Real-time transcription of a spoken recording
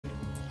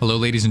Hello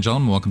ladies and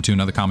gentlemen, welcome to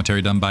another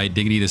commentary done by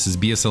Diggity. This is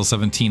BSL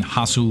 17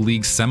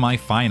 Hasuleague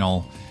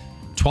semi-final.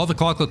 12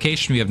 o'clock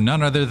location, we have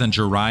none other than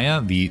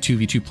Jiraya, the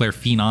 2v2 player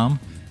phenom.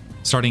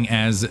 Starting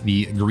as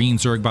the green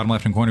Zerg, bottom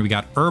left hand corner, we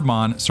got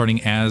Herbmon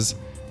starting as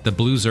the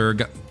blue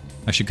Zerg.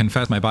 I should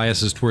confess my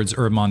bias is towards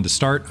Herbmon to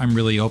start. I'm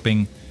really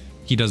hoping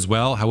he does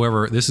well.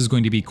 However, this is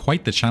going to be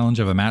quite the challenge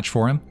of a match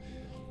for him.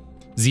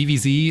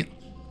 ZVZ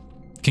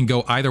can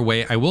go either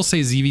way. I will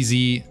say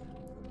ZVZ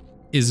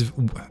is...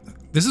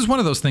 This is one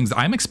of those things,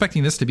 I'm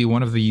expecting this to be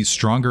one of the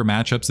stronger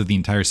matchups of the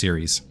entire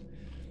series.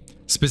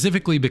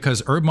 Specifically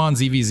because Herbmon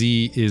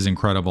ZVZ is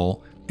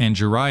incredible, and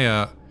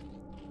Jiraya,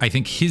 I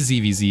think his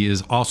ZVZ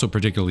is also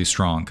particularly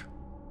strong.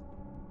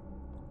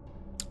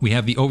 We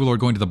have the Overlord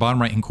going to the bottom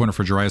right-hand corner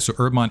for Jiraya, so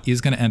Herbmon is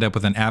going to end up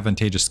with an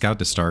advantageous scout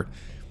to start.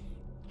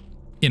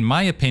 In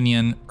my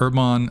opinion,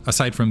 Herbmon,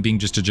 aside from being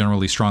just a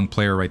generally strong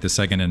player right this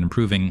second and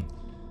improving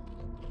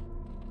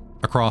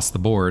across the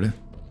board,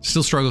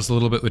 still struggles a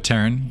little bit with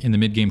Terran in the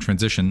mid-game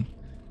transition.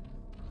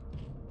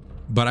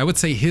 But I would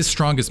say his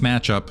strongest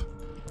matchup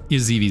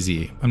is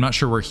ZVZ. I'm not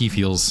sure where he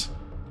feels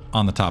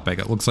on the topic.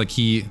 It looks like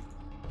he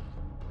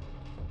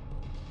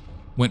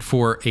went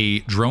for a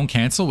drone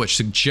cancel, which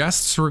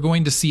suggests we're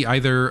going to see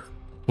either...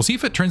 We'll see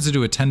if it turns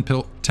into a 10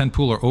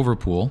 pool or over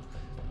pool.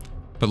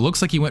 But it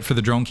looks like he went for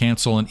the drone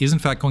cancel and is in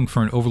fact going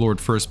for an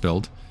Overlord first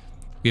build.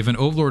 We have an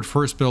Overlord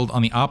first build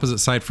on the opposite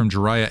side from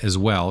Jiraya as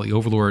well. The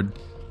Overlord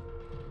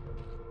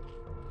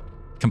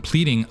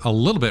completing a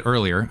little bit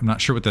earlier. I'm not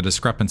sure what the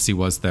discrepancy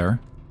was there.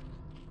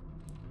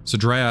 So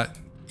Jiraya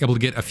able to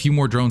get a few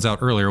more drones out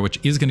earlier, which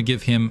is going to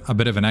give him a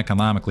bit of an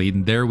economic lead.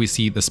 And there we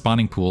see the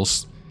spawning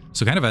pools.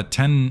 So kind of a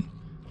 10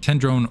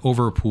 drone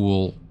over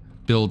pool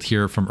build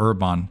here from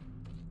Herbmon.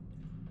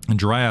 And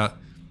Jiraya,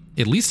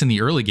 at least in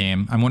the early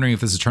game, I'm wondering if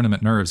this is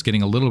tournament nerves,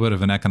 getting a little bit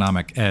of an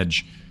economic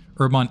edge.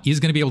 Herbmon is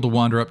going to be able to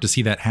wander up to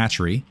see that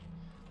hatchery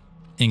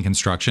in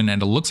construction.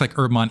 And it looks like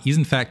Herbmon is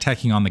in fact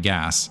tacking on the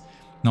gas.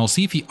 Now we'll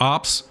see if he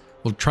opts,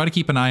 we'll try to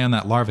keep an eye on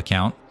that larva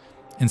count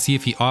and see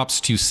if he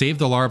opts to save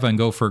the larva and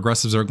go for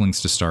aggressive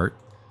Zerglings to start,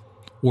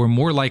 or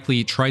more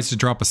likely tries to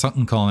drop a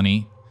sunken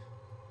colony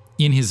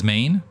in his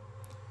main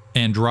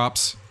and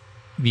drops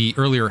the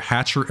earlier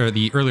hatcher or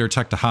the earlier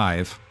tech to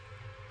hive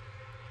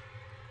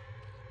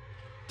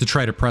to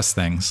try to press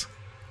things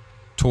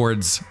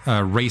towards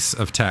a race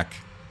of tech.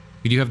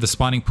 We do have the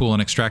spawning pool and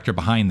extractor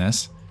behind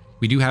this.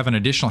 We do have an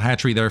additional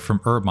hatchery there from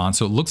Herbmon,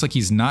 so it looks like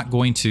he's not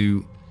going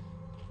to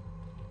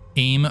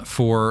aim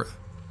for...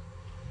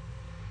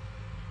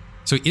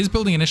 So he is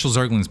building initial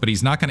Zerglings, but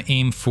he's not going to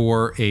aim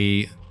for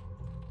a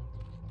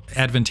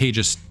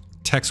advantageous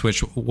tech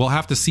switch. We'll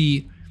have to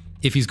see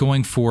if he's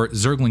going for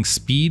Zergling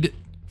speed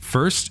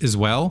first as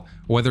well,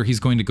 or whether he's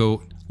going to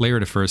go layer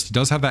to first. He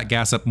does have that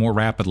gas up more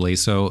rapidly,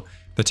 so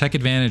the tech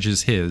advantage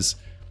is his.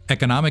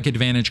 Economic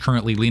advantage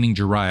currently leaning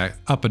Jiraya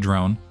up a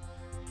drone,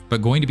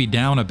 but going to be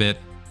down a bit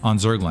on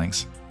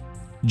Zerglings.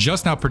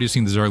 Just now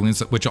producing the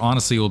Zerglings, which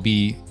honestly will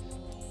be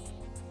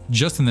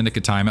just in the nick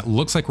of time. It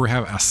looks like we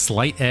have a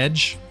slight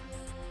edge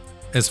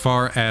as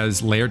far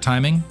as layer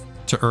timing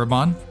to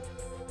Herbmon.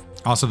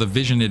 Also the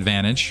vision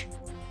advantage,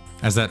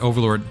 as that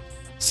Overlord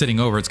sitting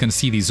over, it's going to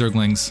see these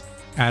Zerglings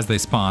as they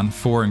spawn,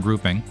 4 in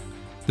grouping.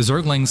 The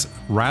Zerglings,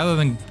 rather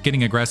than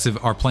getting aggressive,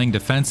 are playing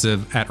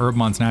defensive at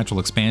Herbmon's natural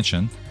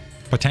expansion,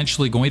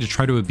 potentially going to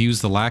try to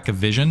abuse the lack of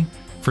vision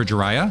for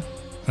Jiraya.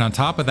 And on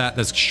top of that,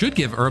 this should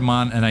give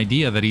Herbmon an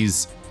idea that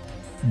he's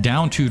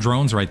down 2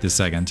 drones right this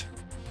second,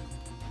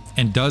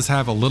 and does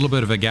have a little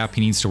bit of a gap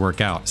he needs to work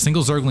out.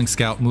 Single Zergling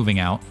scout moving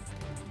out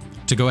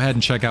to go ahead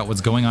and check out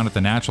what's going on at the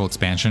natural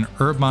expansion.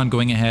 Herbmon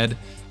going ahead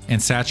and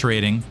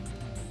saturating.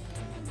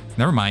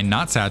 Never mind,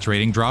 not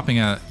saturating, dropping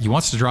a... He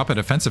wants to drop a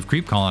defensive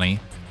creep colony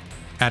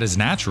at his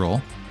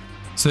natural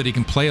so that he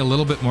can play a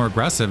little bit more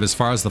aggressive as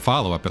far as the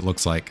follow-up, it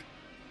looks like.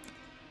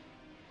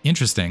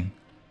 Interesting.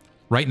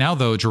 Right now,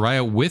 though,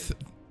 Jiraya with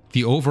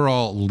the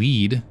overall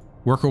lead,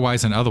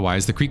 worker-wise and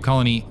otherwise, the creep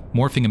colony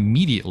morphing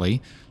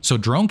immediately. So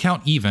drone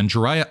count even,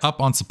 Jiraya up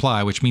on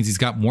supply, which means he's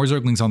got more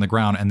Zerglings on the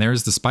ground, and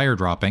there's the Spire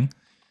dropping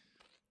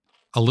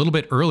a little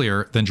bit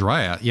earlier than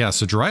Jiraya. Yeah,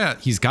 so Jiraya,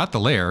 he's got the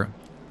lair,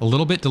 a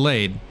little bit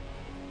delayed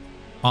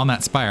on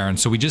that Spire, and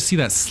so we just see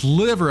that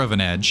sliver of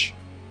an edge.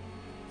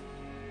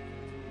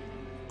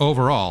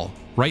 Overall,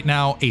 right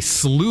now, a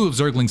slew of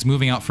Zerglings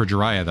moving out for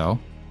Jiraya, though.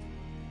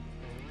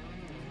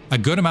 A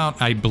good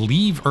amount, I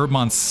believe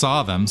Herbmon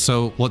saw them,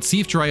 so let's see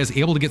if Jiraya is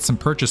able to get some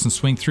purchase and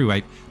swing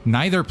through.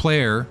 Neither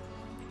player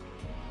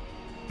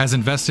has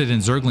invested in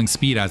Zergling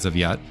speed as of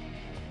yet.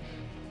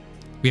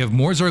 We have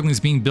more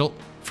Zerglings being built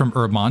from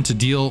Herbmon to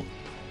deal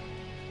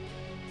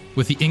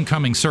with the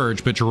incoming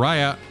surge, but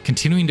Jiraya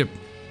continuing to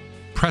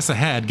press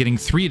ahead, getting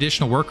 3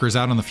 additional workers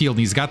out on the field, and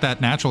he's got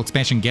that natural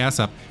expansion gas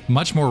up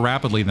much more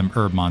rapidly than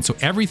Herbmon. So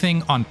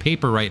everything on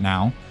paper right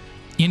now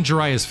in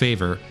Jiraya's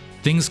favor.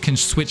 Things can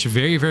switch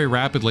very, very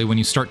rapidly when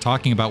you start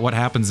talking about what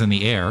happens in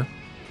the air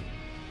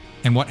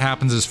and what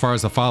happens as far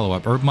as the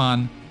follow-up.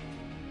 Herbmon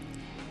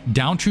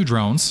down 2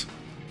 drones,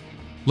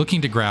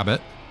 looking to grab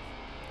it.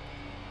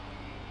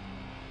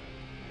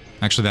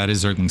 Actually, that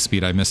is Zergling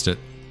speed. I missed it.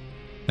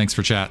 Thanks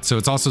for chat. So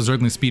it's also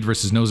Zergling speed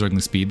versus no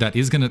Zergling speed.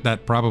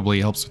 That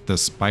probably helps with the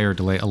Spire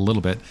delay a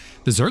little bit.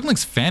 The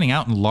Zergling's fanning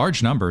out in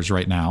large numbers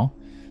right now.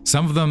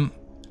 Some of them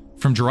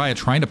from Jiraya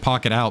trying to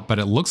pocket out, but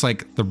it looks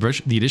like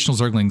the additional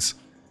Zerglings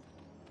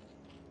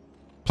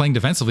playing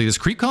defensively. This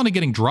creep colony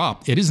getting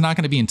dropped. It is not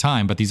going to be in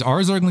time, but these are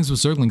Zerglings with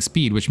Zergling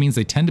speed, which means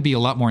they tend to be a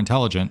lot more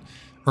intelligent.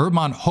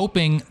 Herbmon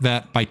hoping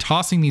that by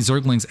tossing these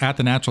Zerglings at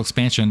the natural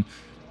expansion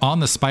on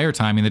the Spire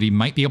timing that he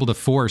might be able to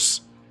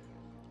force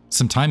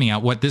some timing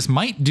out. What this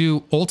might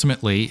do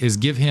ultimately is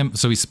give him,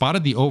 so he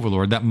spotted the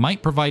Overlord, that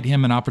might provide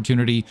him an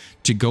opportunity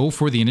to go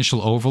for the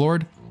initial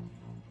Overlord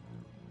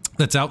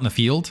that's out in the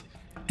field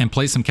and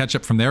play some catch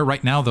up from there.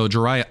 Right now though,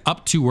 Jiraya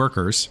up 2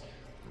 workers,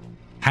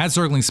 has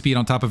Zergling speed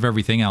on top of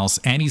everything else,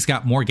 and he's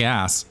got more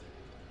gas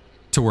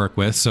to work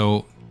with,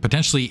 so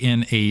potentially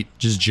in a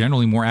just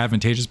generally more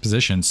advantageous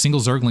position. Single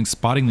Zergling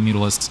spotting the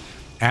Mutalisks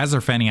as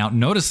they're fanning out,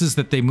 notices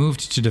that they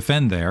moved to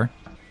defend there.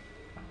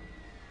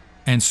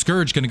 And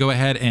Scourge going to go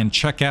ahead and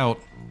check out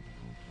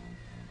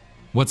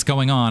what's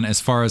going on as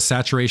far as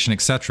saturation,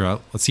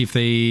 etc. Let's see if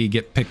they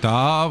get picked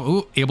off.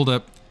 Ooh, able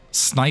to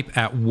snipe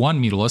at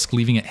 1 Mutalisk,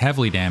 leaving it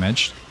heavily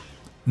damaged.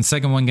 And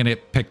second one going to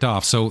get picked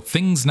off. So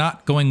things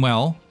not going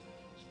well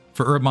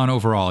for Herbmon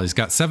overall. He's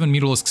got 7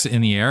 Mutalisks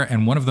in the air,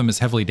 and one of them is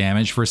heavily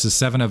damaged versus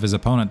 7 of his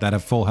opponent that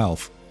have full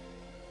health.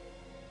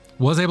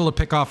 Was able to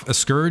pick off a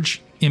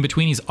Scourge. In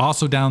between, he's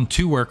also down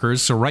 2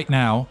 workers. So right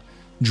now,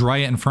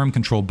 Jiraya and Firm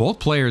control. Both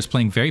players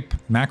playing very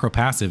macro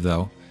passive,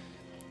 though.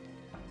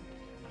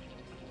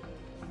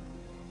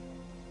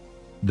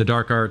 The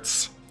Dark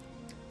Arts.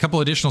 A couple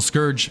additional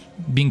Scourge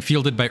being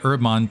fielded by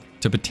Herbmon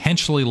to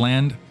potentially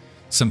land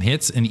some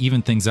hits and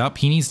even things up.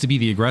 He needs to be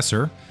the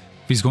aggressor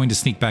if he's going to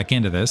sneak back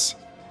into this.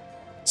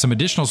 Some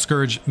additional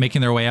Scourge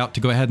making their way out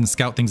to go ahead and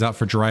scout things out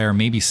for Jiraya, or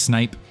maybe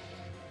snipe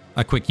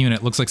a quick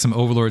unit. Looks like some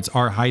Overlords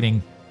are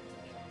hiding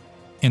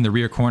in the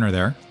rear corner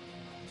there.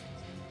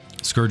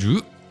 Scourge,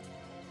 ooh,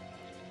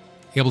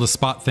 able to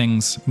spot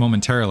things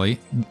momentarily.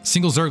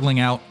 Single Zergling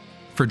out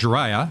for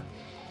Jiraya.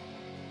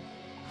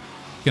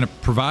 Going to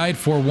provide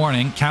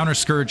forewarning. Counter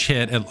Scourge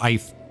hit. I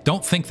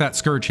don't think that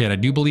Scourge hit. I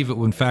do believe it,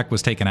 in fact,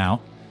 was taken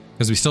out,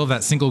 because we still have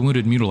that single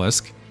wounded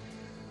Mutalisk.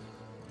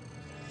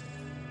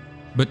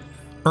 But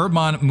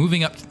Herbmon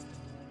moving up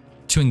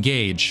to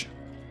engage.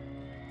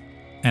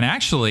 And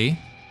actually,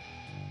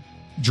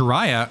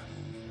 Jiraya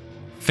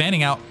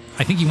fanning out.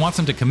 I think he wants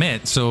him to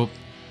commit, so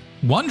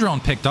 1 drone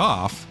picked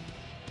off.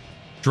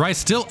 Jiraya's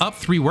still up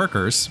 3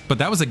 workers, but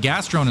that was a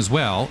gas drone as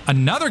well.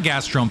 Another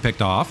gas drone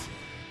picked off.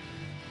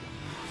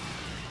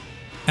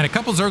 And a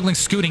couple Zerglings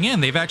scooting in.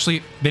 They've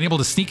actually been able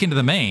to sneak into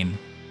the main.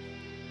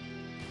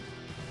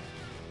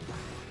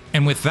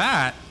 And with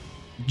that,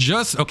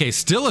 okay,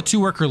 still a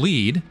 2-worker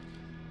lead.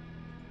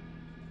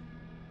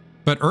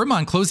 But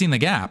Herbmon closing the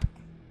gap.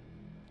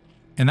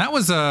 And that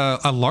was a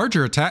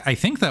larger attack. I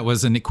think that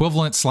was an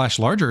equivalent /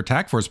 larger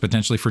attack force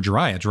potentially for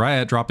Jiraya.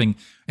 Jiraya dropping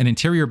an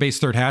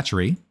interior-based 3rd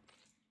hatchery.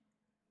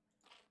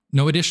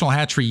 No additional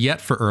hatchery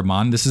yet for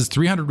Herbmon. This is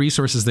 300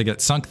 resources that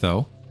get sunk,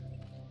 though,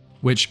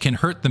 which can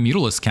hurt the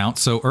Mutalisk count.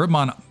 So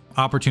Herbmon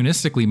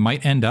opportunistically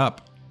might end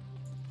up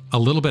a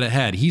little bit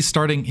ahead. He's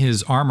starting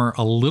his armor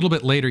a little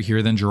bit later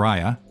here than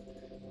Jiraya.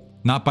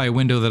 Not by a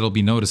window that'll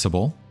be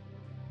noticeable.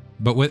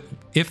 But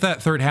if that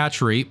 3rd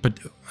hatchery, but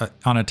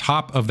on a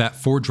top of that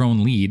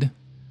 4-drone lead,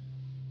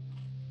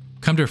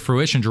 come to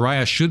fruition,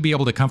 Jiraya should be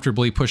able to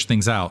comfortably push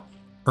things out.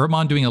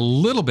 Herbmon doing a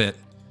little bit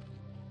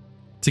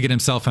to get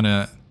himself in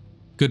a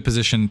good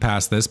position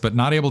past this, but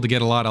not able to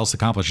get a lot else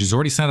accomplished. He's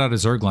already sent out a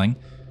Zergling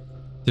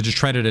to just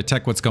try to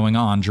detect what's going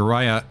on.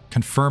 Jiraya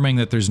confirming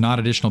that there's not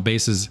additional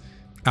bases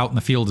out in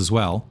the field as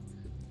well.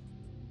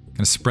 Kind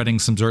of spreading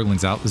some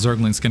Zerglings out. The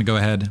Zergling's going to go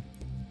ahead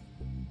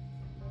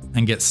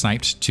and get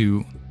sniped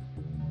to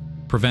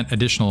prevent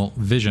additional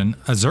vision.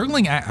 A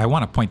Zergling, I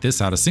want to point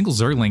this out, a single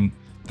Zergling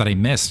that I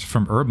missed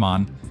from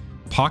Herbmon,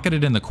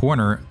 pocketed in the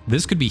corner.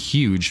 This could be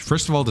huge.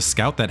 First of all, to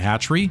scout that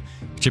hatchery,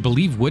 which I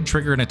believe would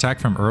trigger an attack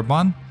from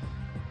Herbmon,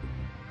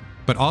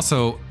 but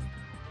also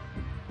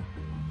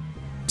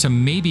to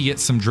maybe get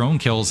some drone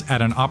kills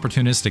at an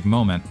opportunistic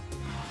moment.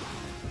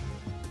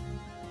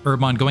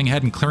 Herbmon going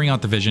ahead and clearing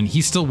out the vision.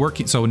 He's still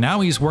working, so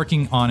now he's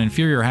working on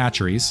inferior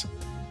hatcheries.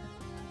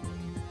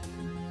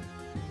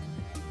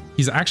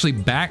 He's actually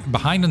back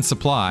behind in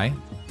supply,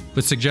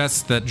 which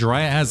suggests that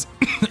Jiraya has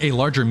a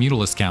larger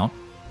Mutalisk count.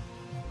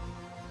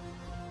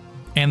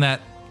 And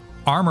that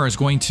armor is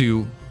going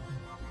to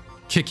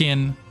kick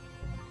in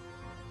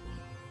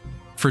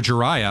for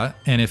Jiraya.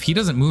 And if he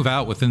doesn't move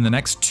out within the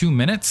next 2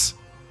 minutes,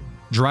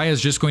 Jiraya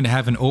is just going to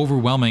have an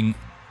overwhelming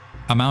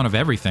amount of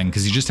everything,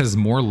 because he just has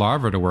more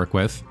larvae to work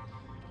with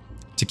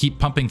to keep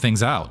pumping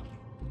things out.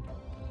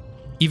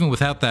 Even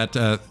without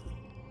that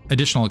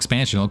additional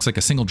expansion, it looks like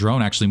a single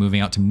drone actually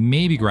moving out to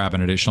maybe grab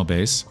an additional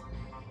base.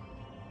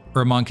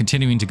 Herbmon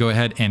continuing to go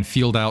ahead and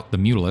field out the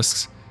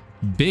Mutalisks.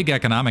 Big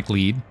economic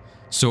lead.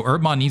 So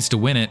Herbmon needs to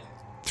win it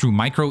through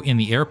micro in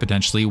the air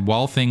potentially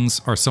while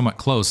things are somewhat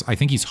close. I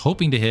think he's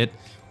hoping to hit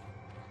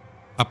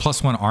a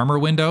 +1 armor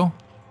window.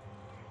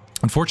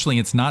 Unfortunately,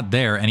 it's not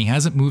there, and he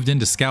hasn't moved in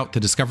to scout to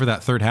discover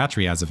that third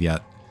hatchery as of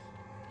yet.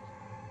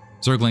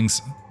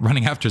 Zerglings,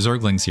 running after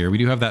Zerglings here. We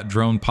do have that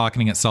drone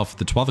pocketing itself at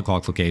the 12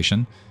 o'clock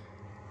location.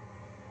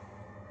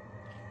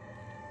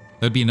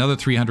 That'd be another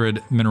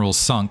 300 minerals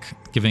sunk,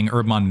 giving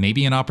Herbmon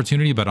maybe an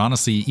opportunity, but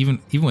honestly,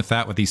 even with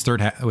that, with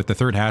the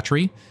third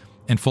hatchery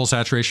and full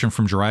saturation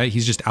from Jiraya,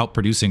 he's just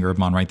outproducing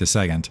Herbmon right this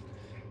second.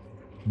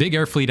 Big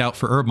air fleet out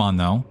for Herbmon,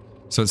 though,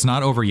 so it's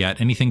not over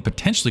yet. Anything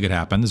potentially could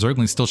happen. The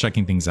Zergling's still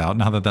checking things out.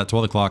 Now that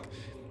 12 o'clock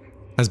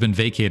has been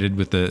vacated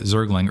with the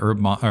Zergling,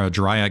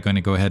 Jiraya going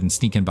to go ahead and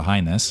sneak in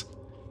behind this.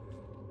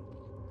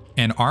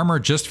 And armor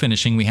just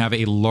finishing, we have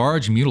a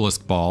large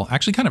Mutalisk ball.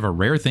 Actually kind of a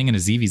rare thing in a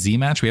ZVZ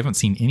match. We haven't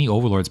seen any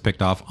Overlords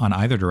picked off on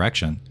either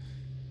direction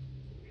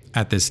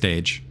at this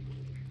stage.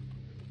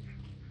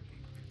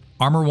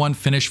 Armor 1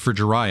 finished for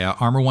Jiraya.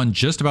 Armor 1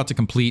 just about to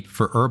complete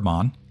for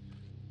Herbmon.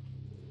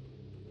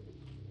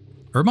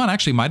 Herbmon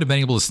actually might have been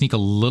able to sneak a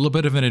little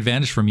bit of an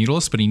advantage for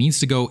Mutalisk, but he needs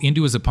to go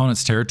into his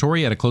opponent's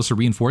territory at a closer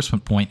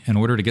reinforcement point in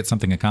order to get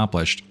something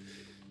accomplished.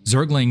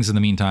 Zerglings, in the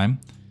meantime,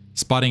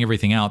 spotting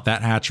everything out.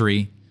 That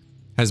hatchery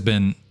has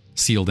been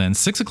sealed in.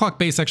 6 o'clock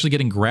base actually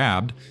getting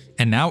grabbed,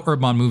 and now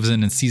Herbmon moves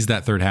in and sees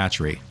that third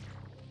hatchery.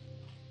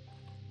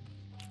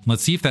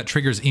 Let's see if that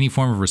triggers any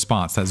form of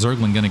response. That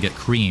Zergling going to get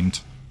creamed.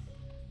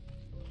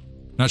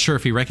 Not sure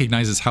if he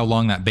recognizes how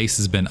long that base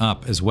has been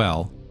up as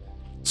well.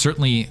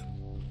 Certainly,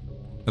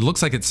 it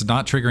looks like it's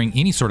not triggering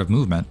any sort of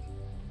movement.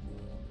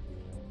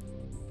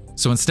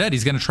 So instead,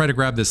 he's going to try to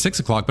grab this 6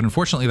 o'clock, but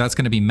unfortunately that's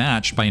going to be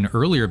matched by an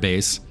earlier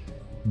base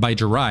by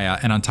Jiraya,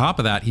 and on top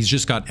of that, he's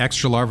just got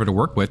extra larvae to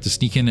work with to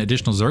sneak in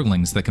additional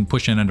Zerglings that can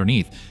push in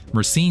underneath.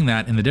 We're seeing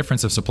that in the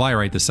difference of supply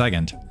right this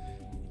second.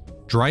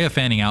 Jiraya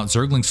fanning out,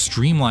 Zerglings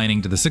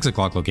streamlining to the 6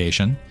 o'clock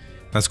location.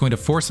 That's going to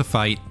force a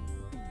fight.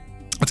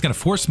 It's going to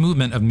force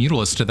movement of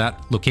Mutalisk to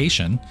that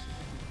location,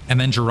 and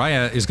then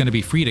Jiraya is going to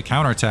be free to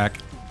counterattack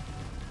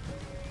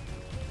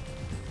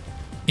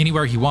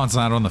anywhere he wants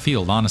out on the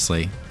field,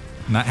 honestly.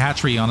 And that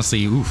hatchery,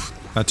 honestly, oof,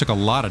 that took a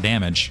lot of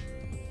damage.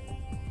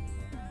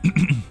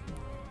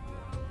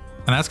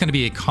 And that's going to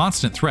be a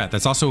constant threat.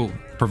 That's also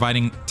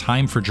providing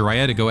time for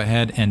Jiraya to go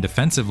ahead and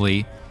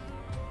defensively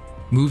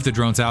move the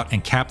drones out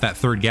and cap that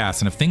third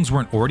gas. And if things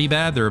weren't already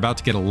bad, they're about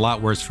to get a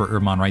lot worse for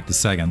Herbmon right this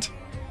second.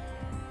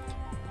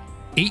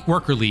 8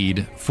 worker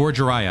lead for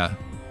Jiraya.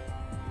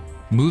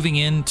 Moving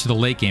into the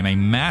late game, a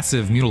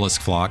massive Mutalisk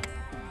flock.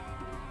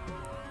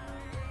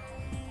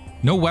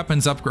 No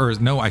weapons up, or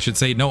no, I should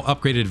say no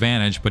upgraded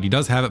advantage, but he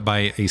does have it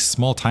by a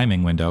small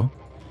timing window.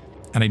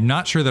 And I'm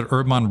not sure that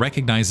Herbmon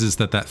recognizes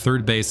that that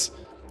third base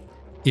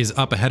is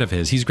up ahead of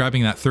his. He's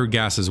grabbing that third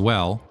gas as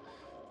well.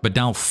 But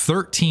now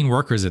 13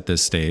 workers at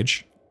this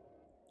stage.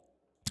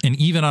 And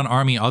even on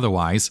army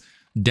otherwise,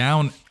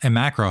 down a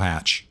macro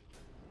hatch.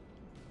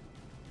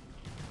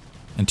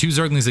 And 2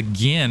 Zerglings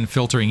again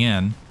filtering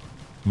in.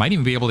 Might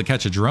even be able to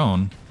catch a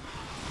drone.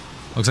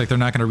 Looks like they're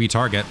not going to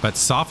retarget, but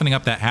softening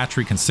up that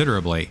hatchery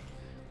considerably.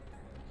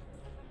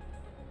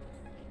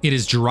 It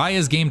is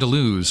Jiraya's game to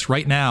lose.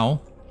 Right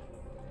now,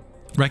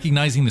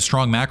 recognizing the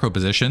strong macro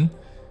position,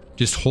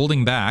 just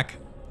holding back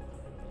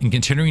and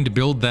continuing to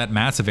build that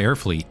massive air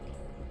fleet.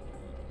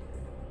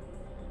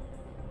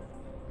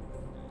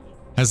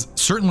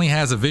 Certainly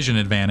has a vision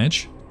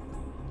advantage.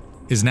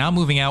 Is now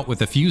moving out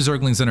with a few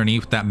Zerglings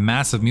underneath that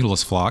massive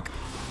Mutalisk flock.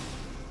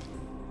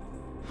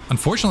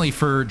 Unfortunately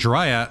for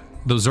Jiraya,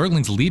 those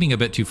Zerglings leading a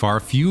bit too far,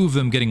 few of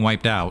them getting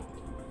wiped out.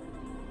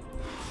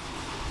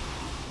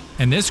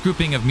 And this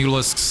grouping of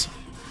Mutalisks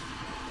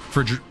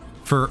for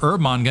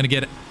Herbmon going to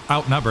get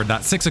outnumbered.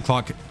 That 6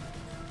 o'clock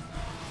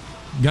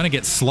going to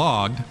get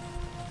slogged.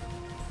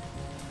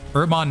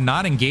 Herbmon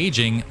not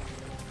engaging,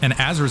 and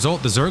as a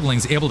result, the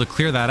Zergling's able to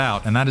clear that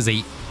out, and that is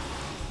a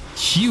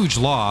huge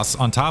loss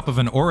on top of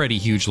an already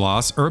huge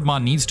loss.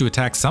 Herbmon needs to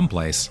attack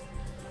someplace.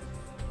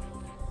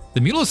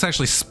 The Mutalisk's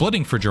actually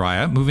splitting for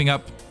Jiraya, moving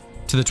up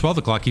to the 12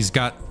 o'clock. He's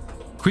got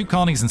creep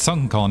colonies and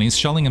sunken colonies,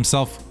 shelling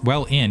himself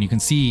well in. You can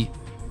see,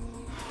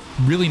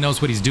 really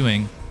knows what he's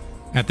doing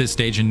at this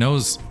stage and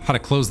knows how to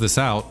close this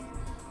out.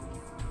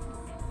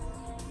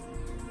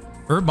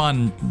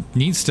 Herbmon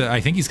needs to,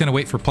 I think he's going to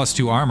wait for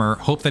 +2 armor,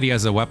 hope that he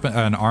has a weapon,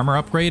 an armor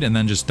upgrade, and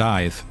then just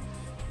dive,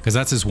 because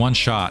that's his one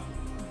shot.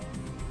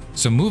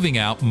 So moving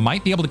out,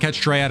 might be able to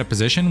catch Jiraya out of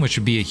position, which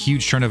would be a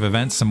huge turn of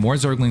events. Some more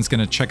Zerglings going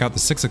to check out the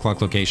 6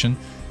 o'clock location,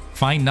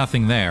 find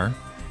nothing there,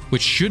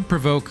 which should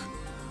provoke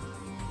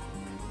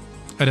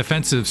a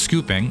defensive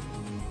scooping.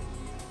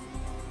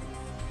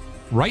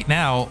 Right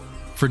now,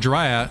 for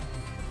Jiraya,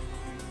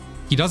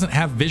 he doesn't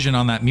have vision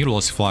on that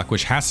Mutalisk flock,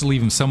 which has to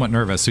leave him somewhat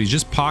nervous. So he's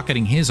just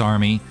pocketing his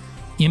army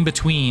in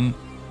between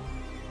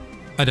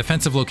a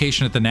defensive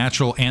location at the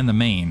natural and the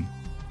main.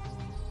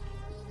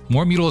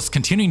 More Mutalisks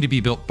continuing to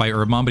be built by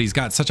Herbmon, but he's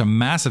got such a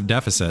massive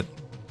deficit.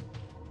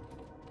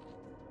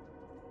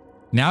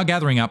 Now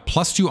gathering up,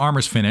 +2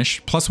 armor's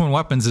finished, +1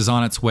 weapons is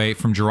on its way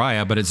from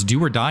Jiraya, but it's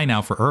do or die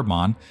now for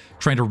Herbmon,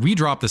 trying to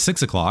redrop the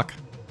 6 o'clock.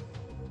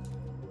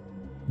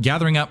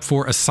 gathering up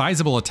for a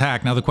sizable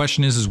attack. Now the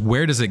question is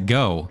where does it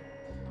go?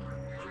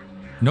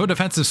 No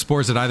defensive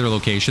spores at either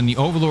location. The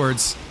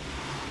Overlord's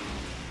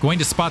going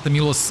to spot the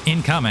Mulus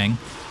incoming.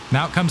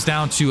 Now it comes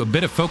down to a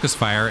bit of focus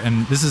fire,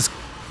 and this is,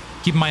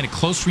 keep in mind, a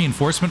close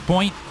reinforcement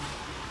point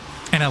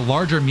and a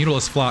larger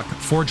Mulus flock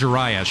for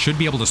Jiraya. Should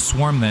be able to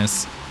swarm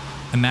this,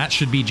 and that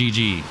should be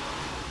GG.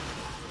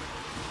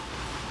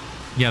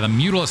 Yeah, the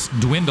Mulus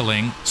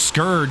dwindling,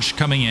 Scourge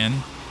coming in,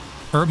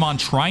 Herbmon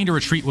trying to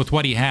retreat with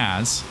what he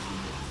has,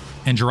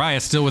 and Jiraya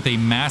still with a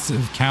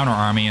massive counter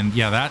army, and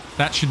yeah,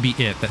 that should be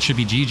it. That should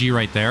be GG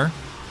right there.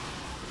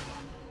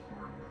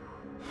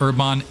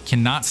 Herbmon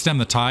cannot stem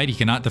the tide. He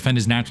cannot defend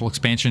his natural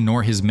expansion,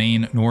 nor his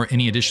main, nor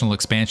any additional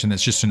expansion.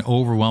 That's just an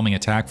overwhelming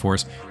attack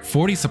force.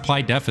 40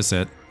 supply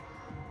deficit.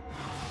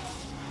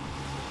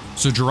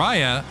 So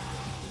Jiraya,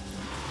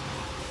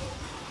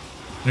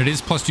 and it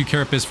is +2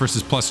 Carapace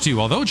versus +2.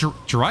 Although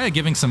Jiraya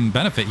giving some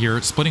benefit here,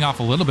 splitting off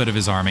a little bit of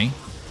his army.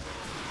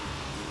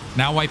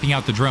 Now wiping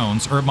out the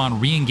drones.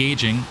 Herbmon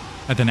re-engaging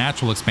at the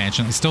natural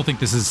expansion. I still think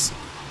this is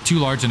too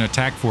large an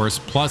attack force,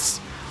 plus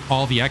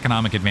all the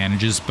economic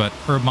advantages, but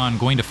Herbmon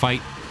going to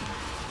fight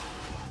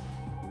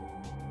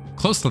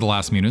close to the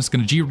last Munis.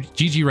 Going to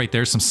GG right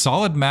there. Some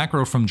solid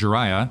macro from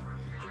Jiraya.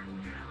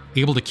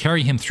 Able to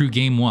carry him through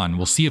game 1.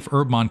 We'll see if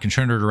Herbmon can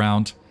turn it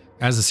around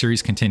as the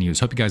series continues.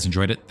 Hope you guys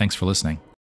enjoyed it. Thanks for listening.